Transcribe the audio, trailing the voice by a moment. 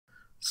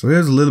So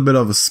here's a little bit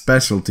of a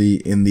specialty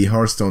in the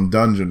Hearthstone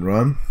Dungeon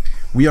Run.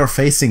 We are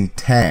facing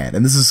Tad,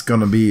 and this is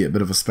gonna be a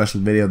bit of a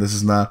special video. This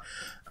is not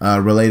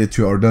related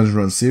to our Dungeon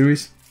Run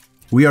series.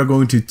 We are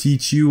going to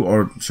teach you,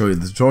 or show you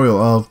the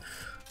tutorial of,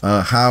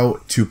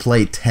 how to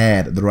play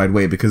Tad the right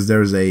way, because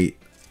there's a...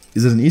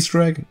 Is it an Easter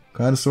egg?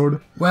 Kinda,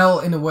 sorta? Well,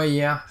 in a way,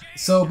 yeah.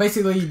 So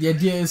basically, the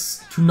idea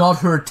is to not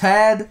hurt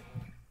Tad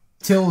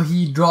till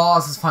he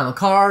draws his final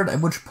card, at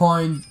which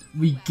point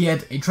we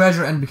get a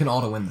treasure and we can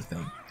auto-win the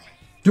thing.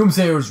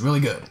 Doomsayer is really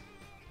good.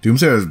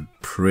 Doomsayer is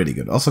pretty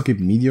good. Also keep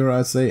Meteor,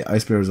 I'd say.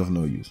 Ice Bear is of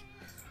no use.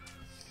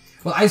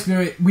 Well, Ice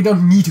Bear, we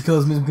don't need to kill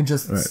his minions, we can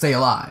just stay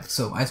alive.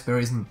 So Ice Bear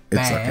isn't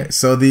bad. It's okay.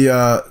 So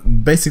the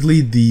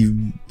basically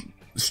the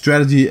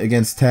strategy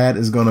against Tad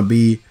is gonna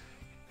be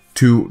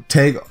to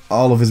take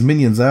all of his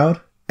minions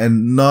out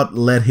and not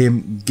let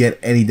him get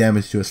any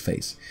damage to his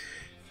face.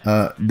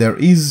 There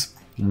is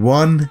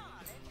one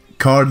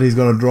card that he's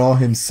gonna draw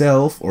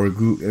himself, or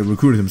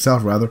recruit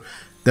himself rather,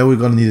 that we're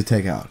gonna need to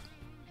take out,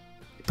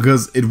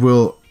 because it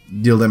will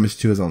deal damage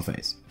to his own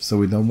face. So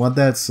we don't want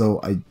that, so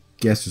I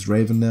guess just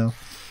Raven now.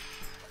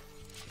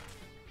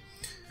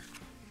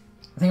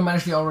 I think it might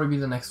actually already be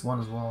the next one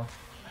as well.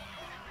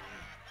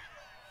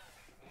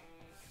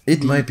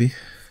 It might be.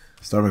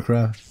 Starving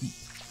Crab.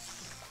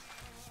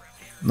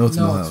 No, it's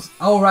Millhouse.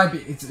 Oh, right,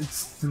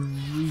 it's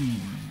 3.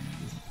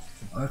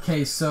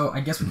 Okay, so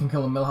I guess we can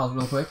kill the Millhouse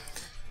real quick.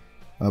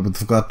 But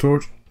forgot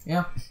Torch?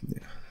 Yeah.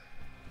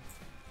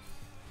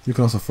 You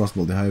can also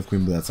Frostbolt the Hive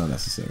Queen, but that's not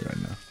necessary right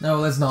now. No,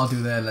 let's not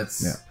do that,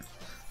 let's... Yeah.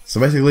 So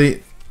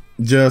basically,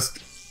 just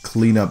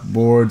clean up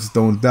boards,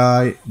 don't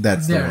die,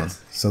 that's the one.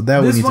 So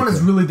that this one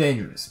is really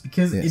dangerous,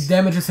 because it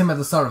damages him at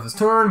the start of his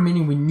turn,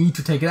 meaning we need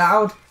to take it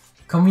out.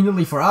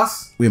 Conveniently for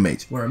us, we're a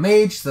mage. We're a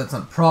mage, so that's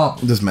not a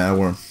problem. Doesn't matter,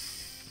 Worm.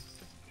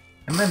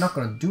 Am I not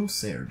gonna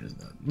Doomsayer just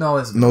that? No,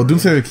 it's no,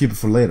 Doomsayer keep it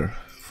for later,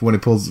 for when he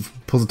pulls the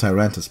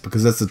Tyrantus,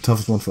 because that's the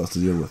toughest one for us to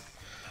deal with.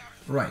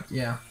 Right,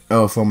 yeah.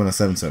 Oh, 4 mana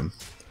 7/7.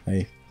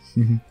 Hey.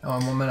 Oh,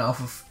 I'm 1 mana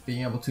off of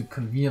being able to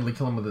conveniently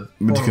kill him with a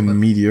but you can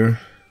Meteor.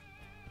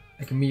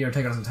 I can Meteor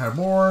take out his entire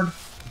board.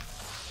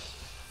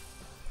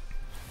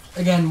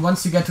 Again,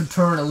 once you get to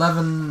turn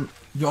 11,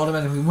 you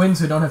automatically win,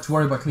 so you don't have to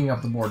worry about cleaning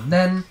up the board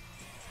then.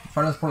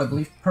 Final Support, I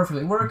believe,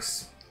 perfectly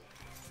works.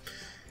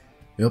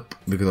 Yep,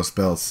 because our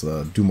spells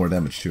do more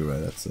damage too,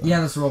 right? That's yeah,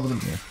 that's the role with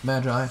the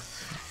Magi.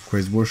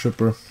 Crazed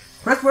Worshipper.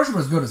 Crazed Worshipper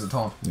is good as a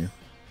taunt. Yeah.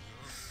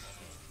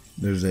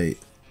 There's a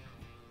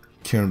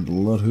Karen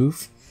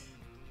Bloodhoof.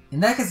 In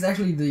that case,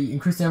 actually, the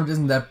increased damage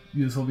isn't that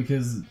useful,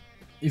 because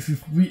if you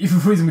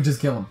freeze him, we just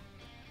kill him.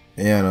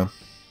 Yeah, I know.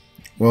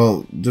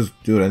 Well, just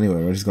do it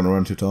anyway. We're just gonna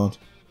run to taunt.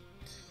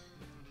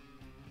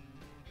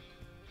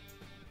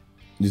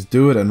 Just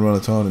do it and run a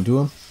taunt into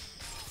him.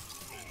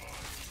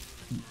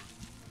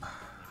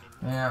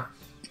 Yeah.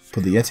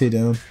 Put the Yeti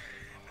down.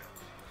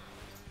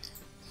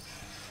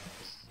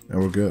 And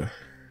we're good.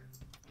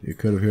 You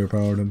could have hero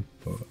powered him,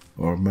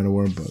 or Mana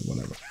Worm, but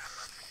whatever.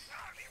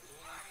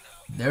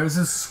 There's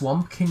a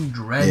Swamp King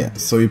Dread. Yeah,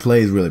 so he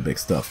plays really big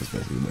stuff,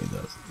 especially when he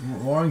does.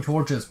 Roaring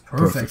Torch is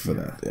perfect for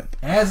that, yeah.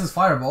 As is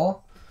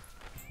Fireball.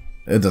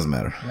 It doesn't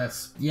matter.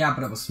 Yeah,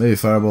 but it was... Maybe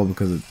Fireball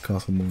because it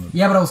costs more.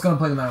 Yeah, but I was going to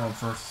play the Mana Worm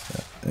first.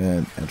 Yeah,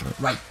 and enter it.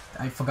 Right,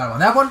 I forgot about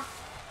that one.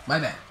 My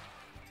bad.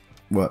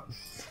 What?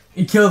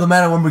 He killed the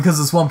Mana Worm because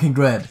of Swamp King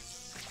Dread.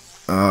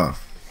 Oh.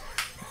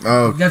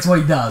 Oh. That's what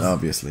he does.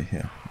 Obviously,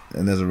 yeah.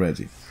 And there's a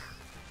Reggie.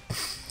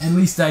 At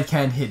least I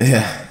can't hit yeah.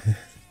 that.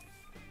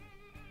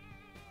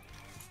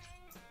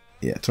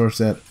 Yeah, torch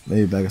that.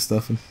 Maybe bag of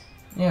stuffing.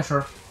 Yeah,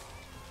 sure.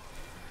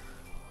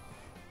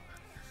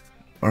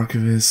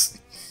 Archivist.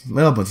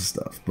 Well, a bunch of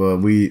stuff. But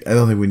I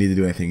don't think we need to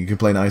do anything. You can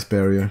play an Ice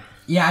Barrier.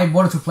 Yeah, I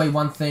wanted to play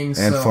one thing, and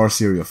so...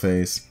 Farseer your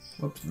face.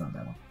 Whoops, not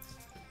that one.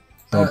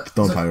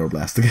 Don't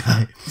Pyroblast the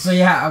guy. So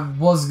yeah, I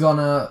was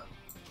gonna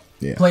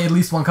play at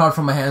least one card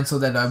from my hand so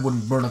that I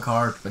wouldn't burn a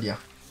card, but yeah.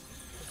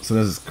 So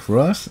there's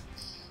Crush,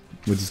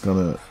 which is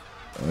gonna...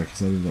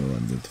 he's not even gonna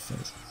run into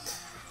face.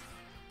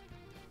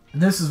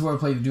 This is where I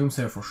play the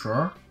Doomsayer for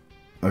sure.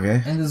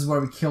 Okay. And this is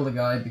where we kill the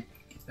guy,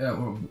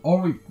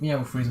 or we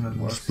freeze him at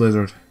worst.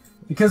 Blizzard.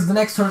 Because the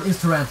next turn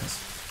is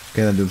Tyrantus.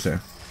 Okay, then Doomsayer.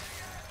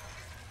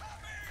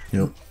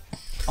 Yep.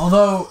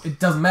 Although, it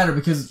doesn't matter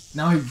because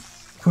now he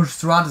pushes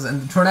Tyrantus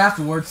and the turn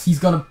afterwards, he's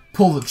gonna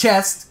pull the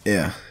chest.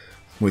 Yeah.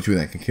 Which we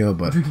then can kill,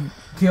 but... Which we can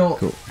kill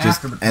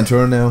after. Just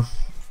enter now.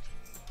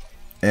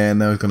 And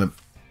now he's gonna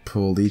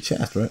pull the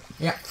chest, right?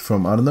 Yeah.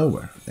 From out of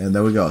nowhere. And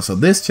there we go. So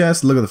this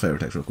chest, look at the favor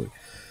text real quick.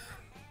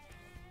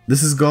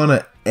 This is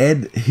gonna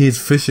add his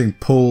fishing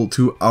pole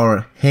to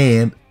our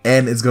hand,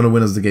 and it's gonna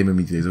win us the game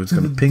immediately. So it's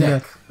gonna ping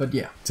that. But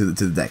yeah. To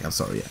the deck, I'm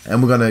sorry, yeah.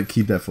 And we're gonna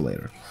keep that for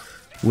later.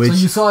 Which, so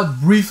you saw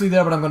it briefly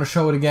there, but I'm gonna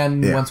show it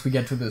again once we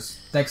get to this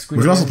deck screen.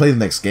 We can also play the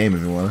next game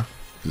if you wanna.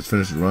 Just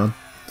finish the run.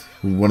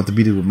 We wanted to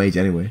beat it with Mage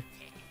anyway.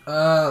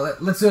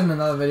 Let's do it in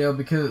another video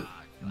because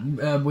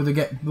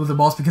with the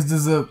boss, because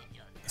this is a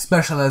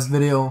specialized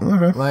video.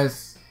 Okay. Right?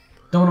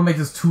 Don't wanna make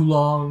this too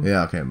long.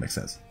 Yeah, okay, it makes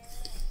sense.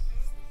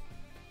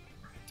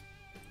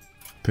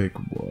 Pick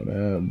what?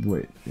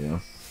 Wait, yeah.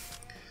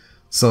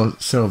 So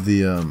show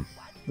the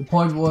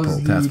point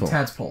was the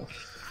tadpole.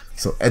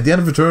 So at the end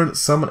of your turn,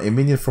 summon a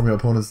minion from your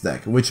opponent's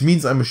deck, which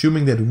means I'm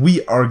assuming that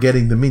we are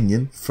getting the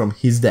minion from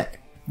his deck.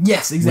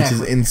 Yes, exactly.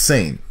 Which is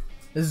insane.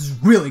 This is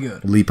really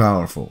good. Really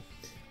powerful.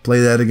 Play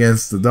that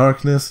against the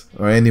darkness,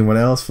 or anyone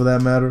else for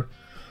that matter.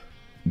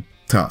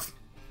 Tough.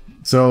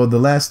 So the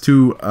last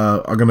two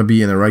are going to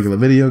be in a regular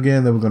video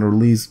again that we're going to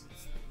release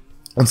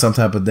on some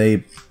type of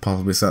day,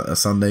 possibly a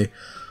Sunday,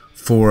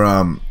 for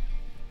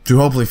to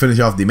hopefully finish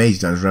off the Mage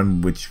Dungeon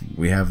Run, which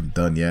we haven't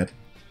done yet.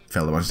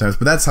 Failed a bunch of times,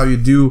 but that's how you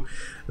do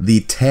the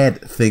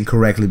TED thing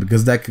correctly,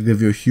 because that could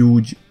give you a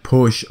huge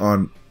push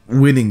on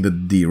winning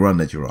the run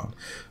that you're on.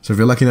 So if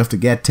you're lucky enough to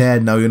get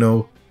TED, now you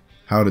know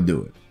how to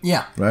do it.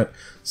 Yeah. Right?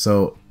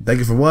 So thank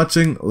you for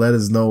watching. Let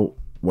us know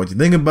what you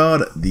think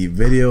about the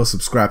video.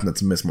 Subscribe not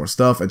to miss more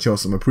stuff, and show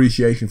some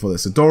appreciation for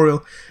this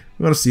tutorial.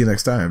 We're going to see you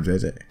next time,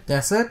 JJ.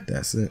 That's it.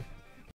 That's it.